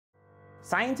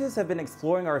Scientists have been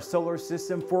exploring our solar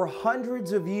system for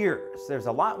hundreds of years. There's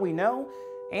a lot we know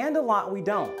and a lot we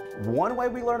don't. One way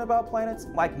we learn about planets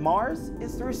like Mars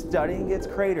is through studying its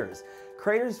craters.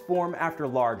 Craters form after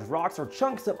large rocks or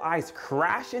chunks of ice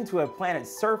crash into a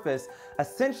planet's surface,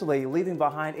 essentially leaving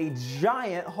behind a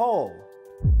giant hole.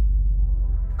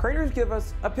 Craters give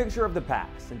us a picture of the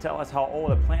past and tell us how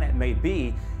old a planet may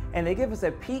be, and they give us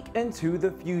a peek into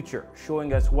the future,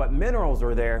 showing us what minerals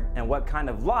are there and what kind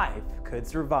of life could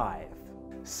survive.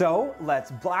 So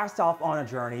let's blast off on a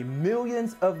journey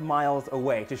millions of miles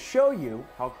away to show you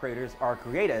how craters are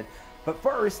created. But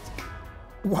first,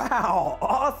 wow,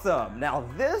 awesome! Now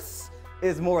this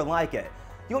is more like it.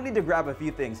 You'll need to grab a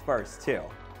few things first too.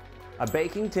 A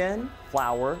baking tin,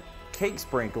 flour, cake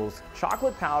sprinkles,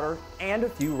 chocolate powder, and a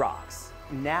few rocks.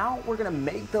 Now we're gonna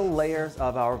make the layers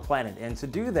of our planet, and to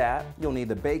do that, you'll need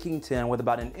the baking tin with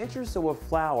about an inch or so of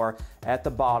flour at the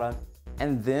bottom,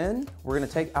 and then we're gonna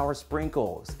take our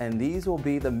sprinkles, and these will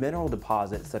be the mineral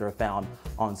deposits that are found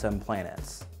on some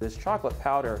planets. This chocolate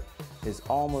powder is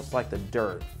almost like the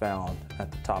dirt found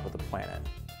at the top of the planet.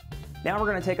 Now we're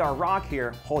gonna take our rock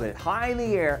here, hold it high in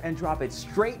the air, and drop it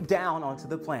straight down onto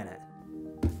the planet.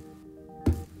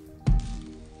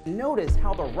 Notice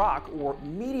how the rock or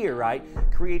meteorite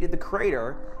created the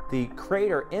crater. The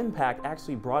crater impact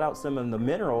actually brought out some of the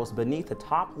minerals beneath the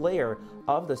top layer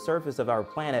of the surface of our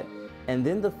planet, and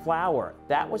then the flour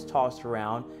that was tossed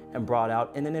around and brought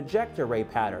out in an ejecta ray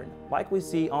pattern like we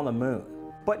see on the moon.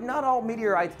 But not all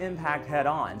meteorites impact head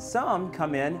on. Some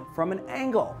come in from an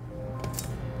angle.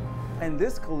 In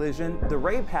this collision, the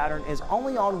ray pattern is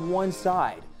only on one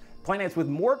side. Planets with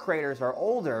more craters are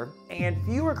older, and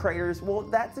fewer craters, well,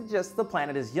 that suggests the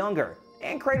planet is younger.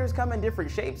 And craters come in different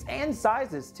shapes and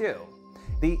sizes too.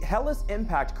 The Hellas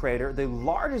impact crater, the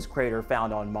largest crater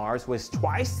found on Mars, was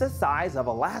twice the size of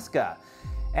Alaska.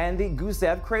 And the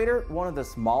Gusev crater, one of the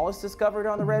smallest discovered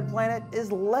on the red planet,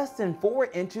 is less than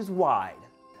 4 inches wide.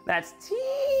 That's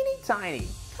teeny tiny,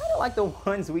 kind of like the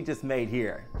ones we just made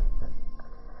here.